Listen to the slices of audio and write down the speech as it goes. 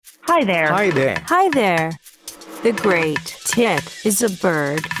Hi there. Hi there. Hi there. The great tit is a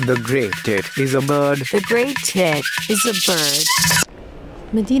bird. The great tit is a bird. The great tit is a bird.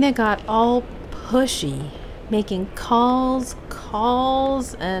 Medina got all pushy, making calls,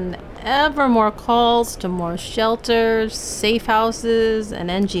 and ever more calls to more shelters, safe houses, and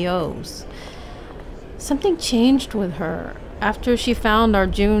NGOs. Something changed with her after she found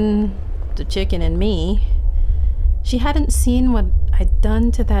Arjun, the chicken, and me. She hadn't seen what I'd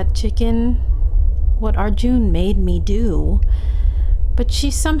done to that chicken, what Arjun made me do, but she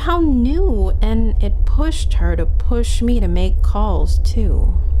somehow knew, and it pushed her to push me to make calls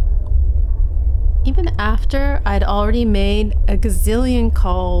too. Even after I'd already made a gazillion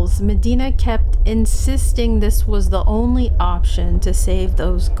calls, Medina kept insisting this was the only option to save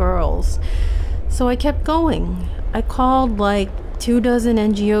those girls. So I kept going. I called like 24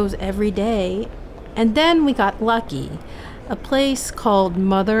 NGOs every day, and then we got lucky. A place called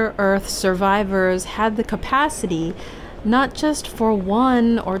Mother Earth Survivors had the capacity not just for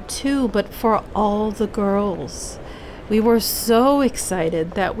 1 or 2, but for all the girls. We were so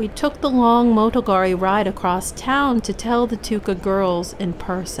excited that we took the long Motogari ride across town to tell the Tuca girls in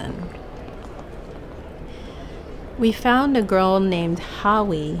person. We found a girl named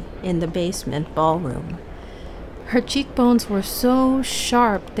Howie in the basement ballroom. Her cheekbones were so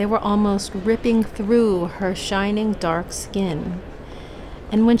sharp they were almost ripping through her shining dark skin.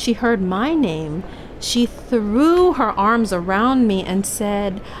 And when she heard my name, she threw her arms around me and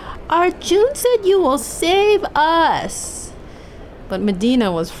said, "Arjun said you will save us." But Medina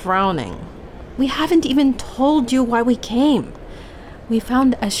was frowning. "We haven't even told you why we came. We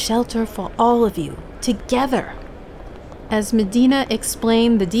found a shelter for all of you, together." As Medina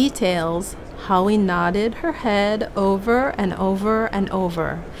explained the details, Howie nodded her head over and over and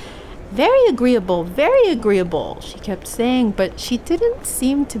over. Very agreeable, she kept saying, but she didn't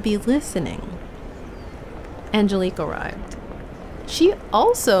seem to be listening. Angelique arrived. She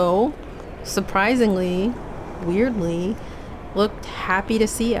also, surprisingly, weirdly, looked happy to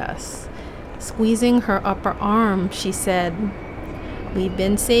see us. Squeezing her upper arm, she said, "We've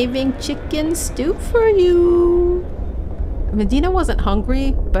been saving chicken stew for you." Medina wasn't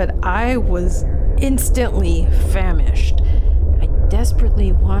hungry, but I was instantly famished. I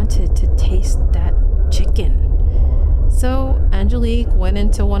desperately wanted to taste that chicken. So Angelique went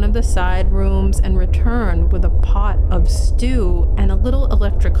into one of the side rooms and returned with a pot of stew and a little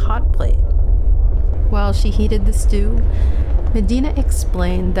electric hot plate. While she heated the stew, Medina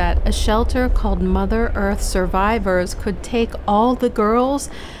explained that a shelter called Mother Earth Survivors could take all the girls,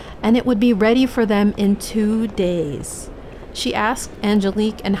 and it would be ready for them in 2 days. She asked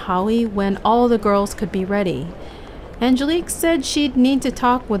Angelique and Howie when all the girls could be ready. Angelique said she'd need to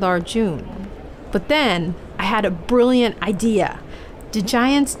talk with Arjun. But then I had a brilliant idea. The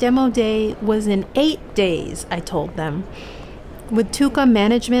Giants demo day was in 8 days, I told them. With Tuca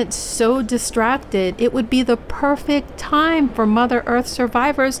management so distracted, it would be the perfect time for Mother Earth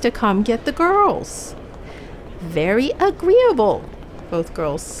Survivors to come get the girls. Very agreeable, both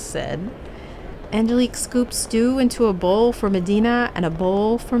girls said. Angelique scooped stew into a bowl for Medina and a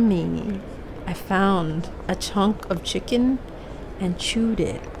bowl for me. I found a chunk of chicken and chewed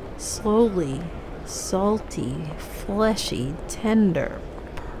it slowly, salty, fleshy, tender,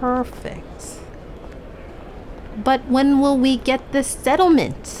 perfect. "But when will we get the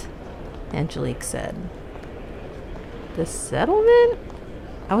settlement?" Angelique said. The settlement?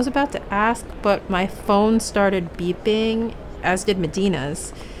 I was about to ask, but my phone started beeping, as did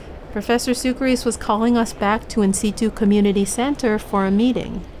Medina's. Professor Sucres was calling us back to In Situ Community Center for a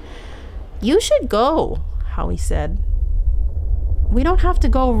meeting. "You should go," Howie said. "We don't have to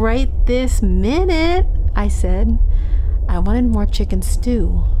go right this minute," I said. I wanted more chicken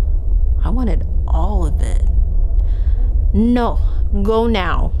stew. I wanted all of it. "No, go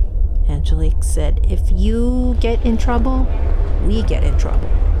now," Angelique said. "If you get in trouble, we get in trouble."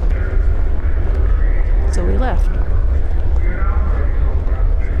 So we left.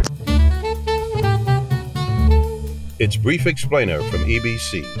 It's Brief Explainer from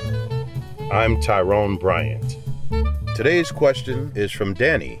EBC. I'm Tyrone Bryant. Today's question is from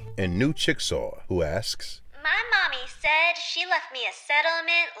Danny in New Chickasaw, who asks, "My mommy said she left me a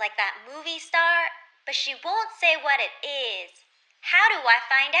settlement like that movie star, but she won't say what it is. How do I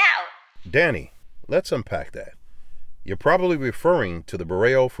find out?" Danny, let's unpack that. You're probably referring to the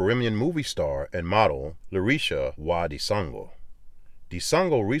Borreo Ferimian movie star and model, Larisha Wa Disango.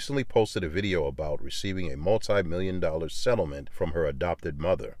 Disango recently posted a video about receiving a multi-million-dollar settlement from her adopted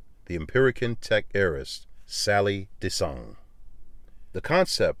mother, the Empirican tech heiress Sally Disang. The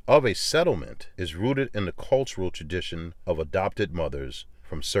concept of a settlement is rooted in the cultural tradition of adopted mothers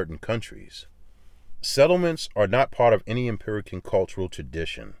from certain countries. Settlements are not part of any Empirican cultural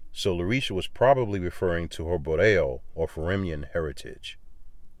tradition, so Larisha was probably referring to her Borreo or Feremian heritage.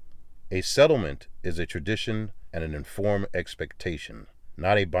 A settlement is a tradition and an informed expectation,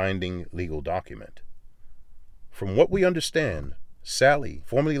 not a binding legal document. From what we understand, Sally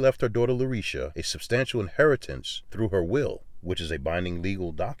formerly left her daughter Larisha a substantial inheritance through her will, which is a binding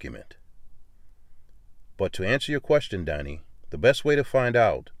legal document. But to answer your question, Danny, the best way to find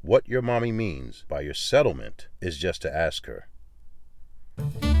out what your mommy means by your settlement is just to ask her.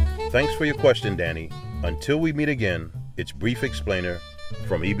 Thanks for your question, Danny. Until we meet again, it's Brief Explainer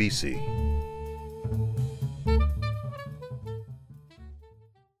from EBC.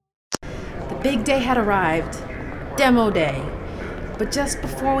 The big day had arrived. Demo day. But just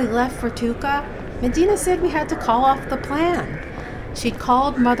before we left for Tuca, Medina said we had to call off the plan. She'd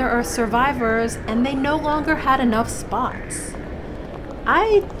called Mother Earth survivors and they no longer had enough spots.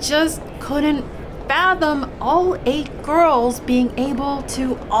 I just couldn't fathom all 8 girls being able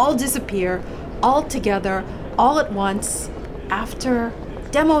to all disappear, all together, all at once, after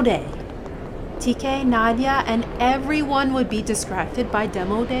Demo Day. TK, Nadia, and everyone would be distracted by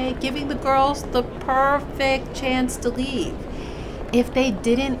Demo Day, giving the girls the perfect chance to leave. If they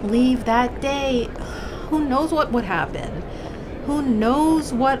didn't leave that day, who knows what would happen? Who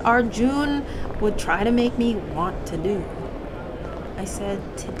knows what Arjun would try to make me want to do? I said,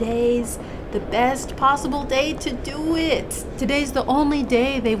 today's the best possible day to do it. Today's the only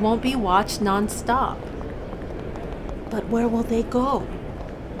day they won't be watched nonstop. But where will they go?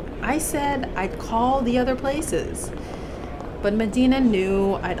 I said I'd call the other places. But Medina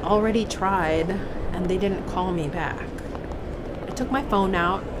knew I'd already tried and they didn't call me back. I took my phone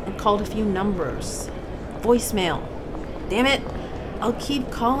out and called a few numbers. Voicemail. Damn it. I'll keep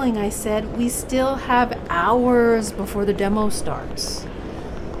calling, I said. We still have hours before the demo starts.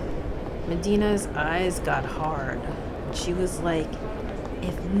 Medina's eyes got hard. She was like,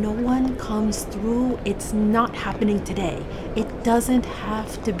 if no one comes through, it's not happening today. It doesn't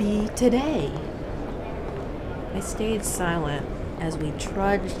have to be today. I stayed silent as we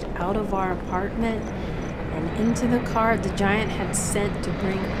trudged out of our apartment and into the car the giant had sent to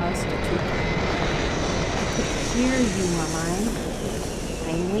bring us to Tuca. I could hear you, Mamai.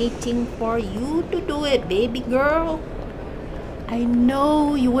 I'm waiting for you to do it, baby girl. I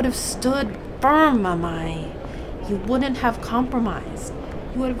know you would have stood firm, Mamai. You wouldn't have compromised.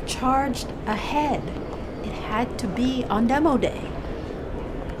 You would have charged ahead. It had to be on Demo Day.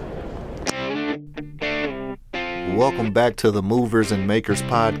 Welcome back to the Movers and Makers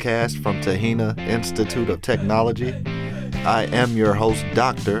podcast from Tahina Institute of Technology. I am your host,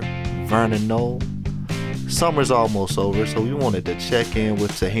 Dr. Vernon Knoll. Summer's almost over, so we wanted to check in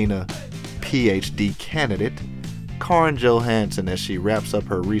with Tahina PhD candidate, Karin Johansson, as she wraps up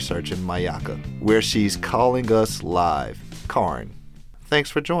her research in Mayaka, where she's calling us live. Karin, thanks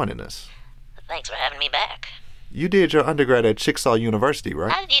for joining us. Thanks for having me back. You did your undergrad at Chickasaw University,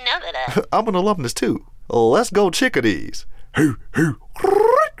 right? How did you know that? I'm an alumnus too. Let's go Chickadees. All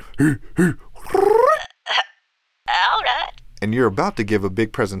right. And you're about to give a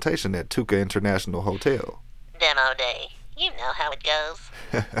big presentation at Tuca International Hotel. Demo Day. You know how it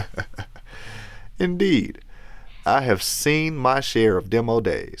goes. Indeed. I have seen my share of demo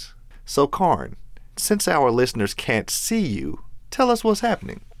days. So, Karin, since our listeners can't see you, tell us what's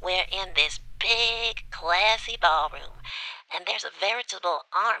happening. We're in this big, classy ballroom, and there's a veritable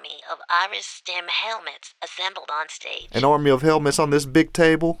army of Iris STEM helmets assembled on stage. An army of helmets on this big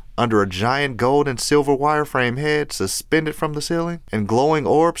table, under a giant gold and silver wireframe head suspended from the ceiling, and glowing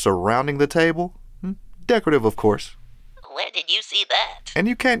orbs surrounding the table? Decorative, of course. Where did you see that? And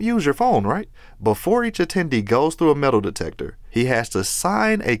you can't use your phone, right? Before each attendee goes through a metal detector, he has to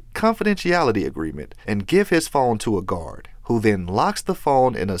sign a confidentiality agreement and give his phone to a guard, who then locks the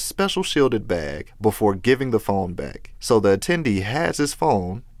phone in a special shielded bag before giving the phone back. So the attendee has his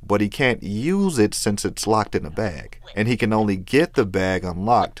phone, but he can't use it since it's locked in a bag. And he can only get the bag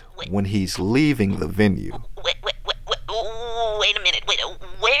unlocked when he's leaving the venue. Wait a minute.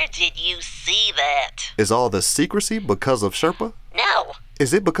 Where did you see that? Is all the secrecy because of Sherpa? No.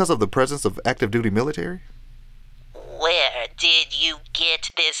 Is it because of the presence of active duty military? Where did you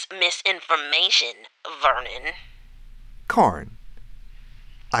get this misinformation, Vernon? Karin,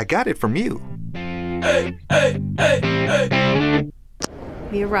 I got it from you.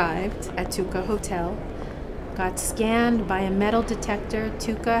 We arrived at Tuca Hotel, got scanned by a metal detector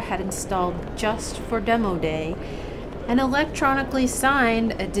Tuca had installed just for Demo Day, and electronically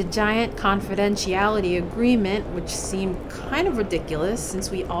signed a giant confidentiality agreement, which seemed kind of ridiculous since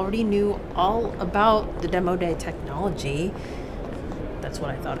we already knew all about the Demo Day technology. The That's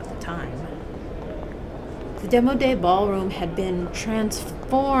what I thought at the time. The Demo Day Ballroom had been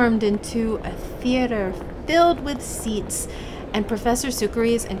transformed into a theater filled with seats, and Professor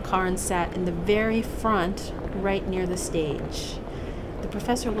Suckeries and Karin sat in the very front, right near the stage. The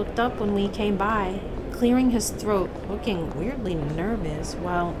professor looked up when we came by, clearing his throat, looking weirdly nervous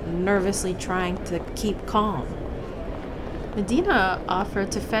while nervously trying to keep calm. Medina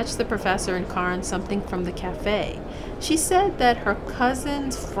offered to fetch the professor and Karin something from the cafe. She said that her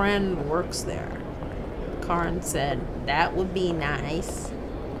cousin's friend works there. Karin said that would be nice.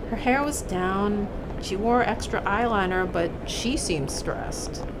 Her hair was down. She wore extra eyeliner, but she seemed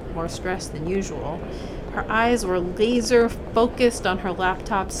stressed, more stressed than usual. Her eyes were laser focused on her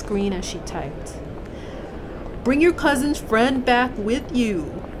laptop screen as she typed. "Bring your cousin's friend back with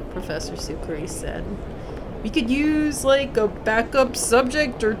you," Professor Suckeries said. "We could use like a backup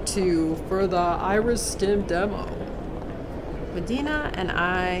subject or two for the Iris STEM demo." Medina and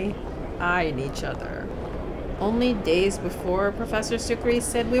I eyed each other. Only days before, Professor Suckeries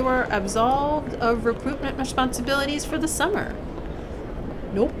said we were absolved of recruitment responsibilities for the summer.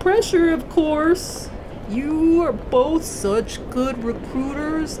 "No pressure, of course. You are both such good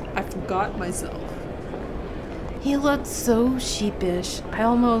recruiters, I forgot myself." He looked so sheepish. I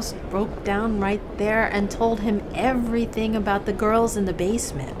almost broke down right there and told him everything about the girls in the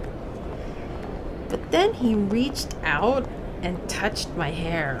basement. But then he reached out and touched my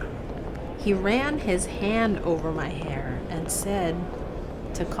hair. He ran his hand over my hair and said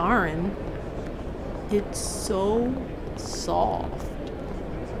to Karin, "It's so soft."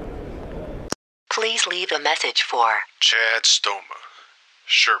 Please leave a message for Chad Stoma,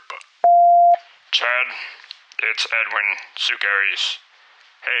 Sherpa. Chad, it's Edwin Suckeries.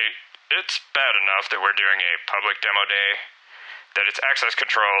 Hey, it's bad enough that we're doing a public demo day, that its access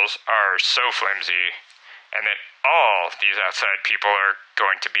controls are so flimsy, and that all these outside people are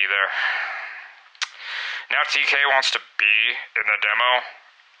going to be there. Now TK wants to be in the demo.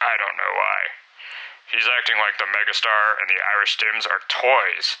 I don't know why. He's acting like the megastar and the Irish Stims are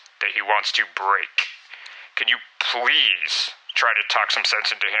toys that he wants to break. Can you please try to talk some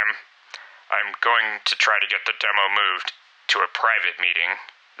sense into him? I'm going to try to get the demo moved to a private meeting.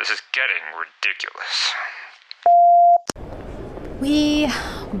 This is getting ridiculous. We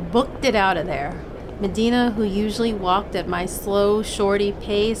booked it out of there. Medina, who usually walked at my slow, shorty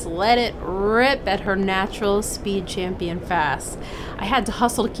pace, let it rip at her natural speed champion fast. I had to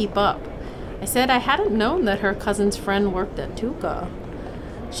hustle to keep up. I said I hadn't known that her cousin's friend worked at Tuca.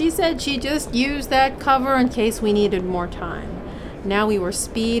 She said she just used that cover in case we needed more time. Now we were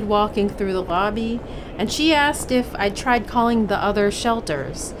speed walking through the lobby, and she asked if I'd tried calling the other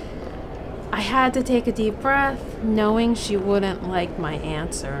shelters. I had to take a deep breath, knowing she wouldn't like my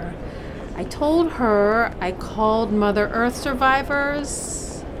answer. I told her I called Mother Earth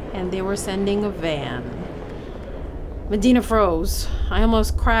survivors, and they were sending a van. Medina froze. I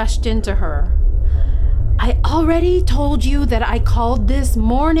almost crashed into her. "I already told you that I called this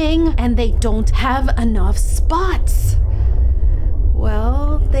morning, and they don't have enough spots."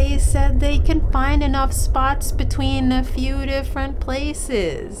 "Well, they said they can find enough spots between a few different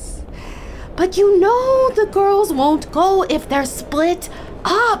places." "But you know the girls won't go if they're split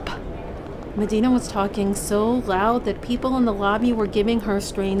up." Medina was talking so loud that people in the lobby were giving her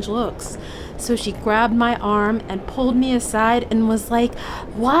strange looks. So she grabbed my arm and pulled me aside and was like,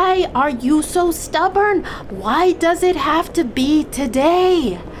 "Why are you so stubborn? Why does it have to be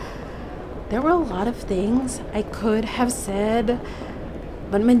today?" There were a lot of things I could have said,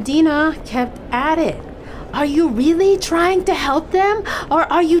 but Medina kept at it. "Are you really trying to help them, or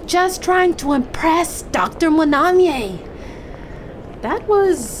are you just trying to impress Dr. Monamier?"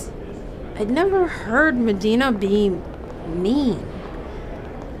 I'd never heard Medina be mean.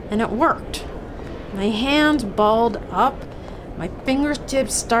 And it worked. My hands balled up. My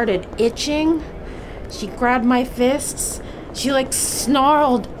fingertips started itching. She grabbed my fists. She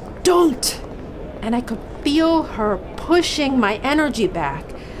snarled, "Don't!" And I could feel her pushing my energy back.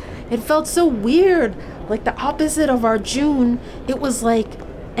 It felt so weird, like the opposite of our June. It was like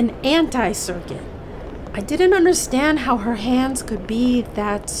an anti-circuit. I didn't understand how her hands could be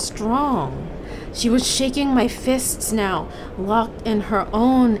that strong. She was shaking my fists now, locked in her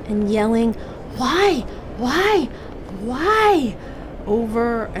own, and yelling, "Why? Why? Why?"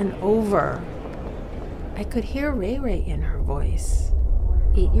 over and over. I could hear Ray Ray in her voice.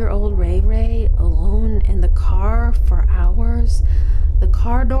 8-year-old Ray Ray, alone in the car for hours, the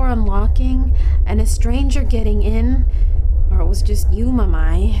car door unlocking, and a stranger getting in. Or it was just you,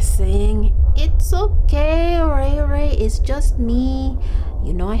 Mamai, saying, "It's okay, Ray Ray, it's just me.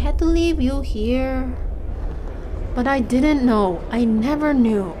 You know I had to leave you here." But I didn't know. I never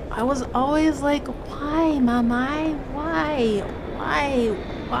knew. I was always like, why, Mamai? Why?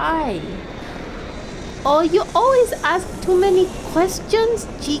 Oh, you always ask too many questions,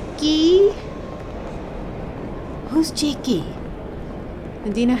 Cheeky. Who's Cheeky?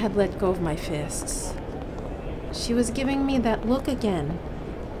 Medina had let go of my fists. She was giving me that look again.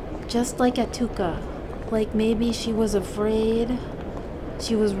 Just like Atuka. Like maybe she was afraid.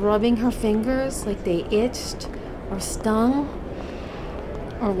 She was rubbing her fingers like they itched or stung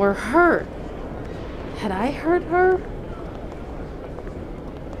or were hurt. Had I hurt her?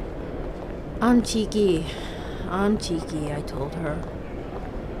 I'm cheeky, I told her.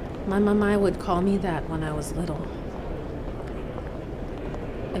 My mama would call me that when I was little.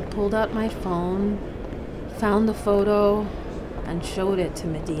 I pulled out my phone, found the photo, and showed it to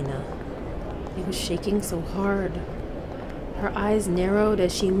Medina. It was shaking so hard. Her eyes narrowed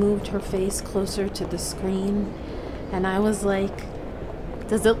as she moved her face closer to the screen, and I was like,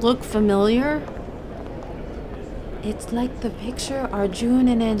 does it look familiar? It's like the picture Arjun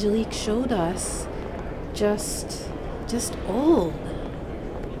and Angelique showed us, just old.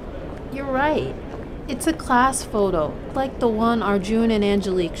 You're right. It's a class photo, like the one Arjun and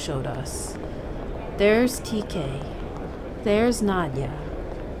Angelique showed us. There's TK. There's Nadia.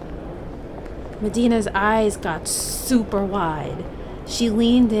 Medina's eyes got super wide. She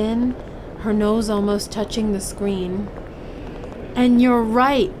leaned in, her nose almost touching the screen. And you're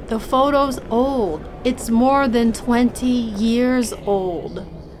right, the photo's old. It's more than 20 years old.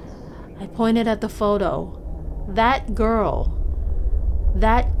 I pointed at the photo. That girl,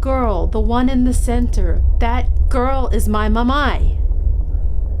 the one in the center, that girl is my mamai.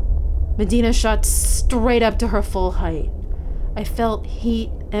 Medina shot straight up to her full height. I felt heat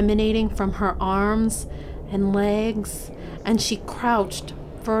emanating from her arms and legs, and she crouched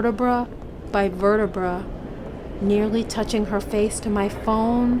vertebra by vertebra, nearly touching her face to my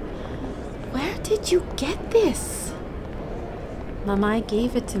phone. Where did you get this? Mamai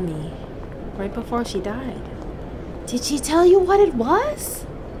gave it to me right before she died. Did she tell you what it was?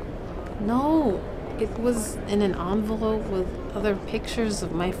 No, it was in an envelope with other pictures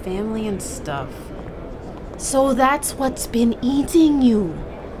of my family and stuff. So that's what's been eating you?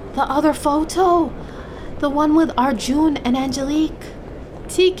 The other photo? The one with Arjun and Angelique?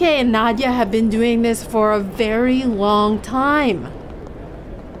 TK and Nadia have been doing this for a very long time.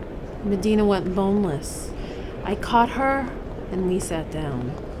 Medina went boneless. I caught her and we sat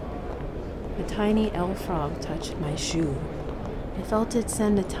down. A tiny elf frog touched my shoe. I felt it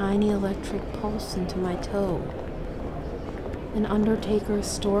send a tiny electric pulse into my toe. An undertaker's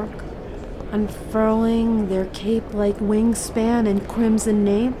stork, unfurling their cape-like wingspan and crimson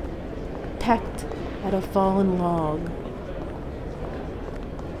nape, pecked at a fallen log.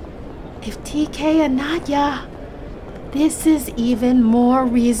 If TK and Nadia, this is even more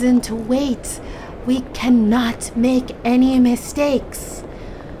reason to wait. We cannot make any mistakes.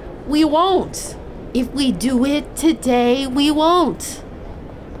 We won't. If we do it today, we won't.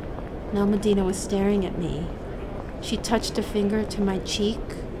 Now Medina was staring at me. She touched a finger to my cheek,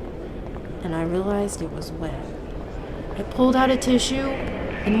 and I realized it was wet. I pulled out a tissue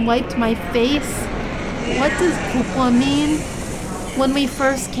and wiped my face. What does kupwa mean? When we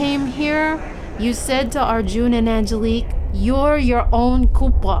first came here, you said to Arjun and Angelique, you're your own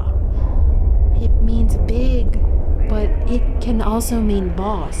kupwa. It means big, but it can also mean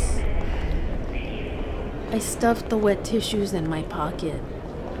boss. I stuffed the wet tissues in my pocket.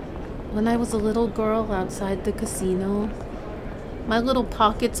 When I was a little girl outside the casino, my little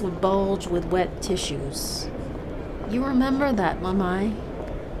pockets would bulge with wet tissues. You remember that, Mamai?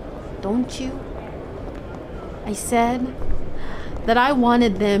 Don't you? I said that I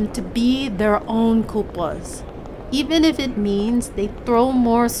wanted them to be their own kupwas, even if it means they throw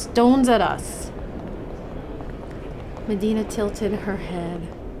more stones at us. Medina tilted her head.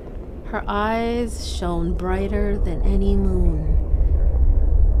 Her eyes shone brighter than any moon.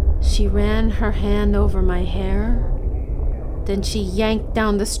 She ran her hand over my hair. Then she yanked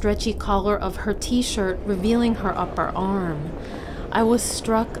down the stretchy collar of her t-shirt, revealing her upper arm. I was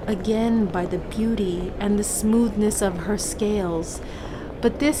struck again by the beauty and the smoothness of her scales,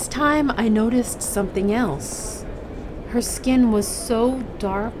 but this time I noticed something else. Her skin was so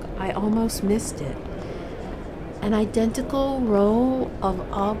dark I almost missed it. An identical row of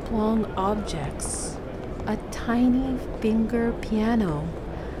oblong objects, a tiny finger piano,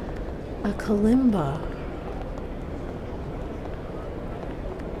 a kalimba.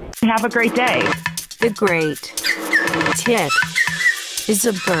 Have a great day. The great tit is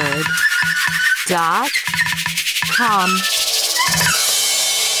a bird.com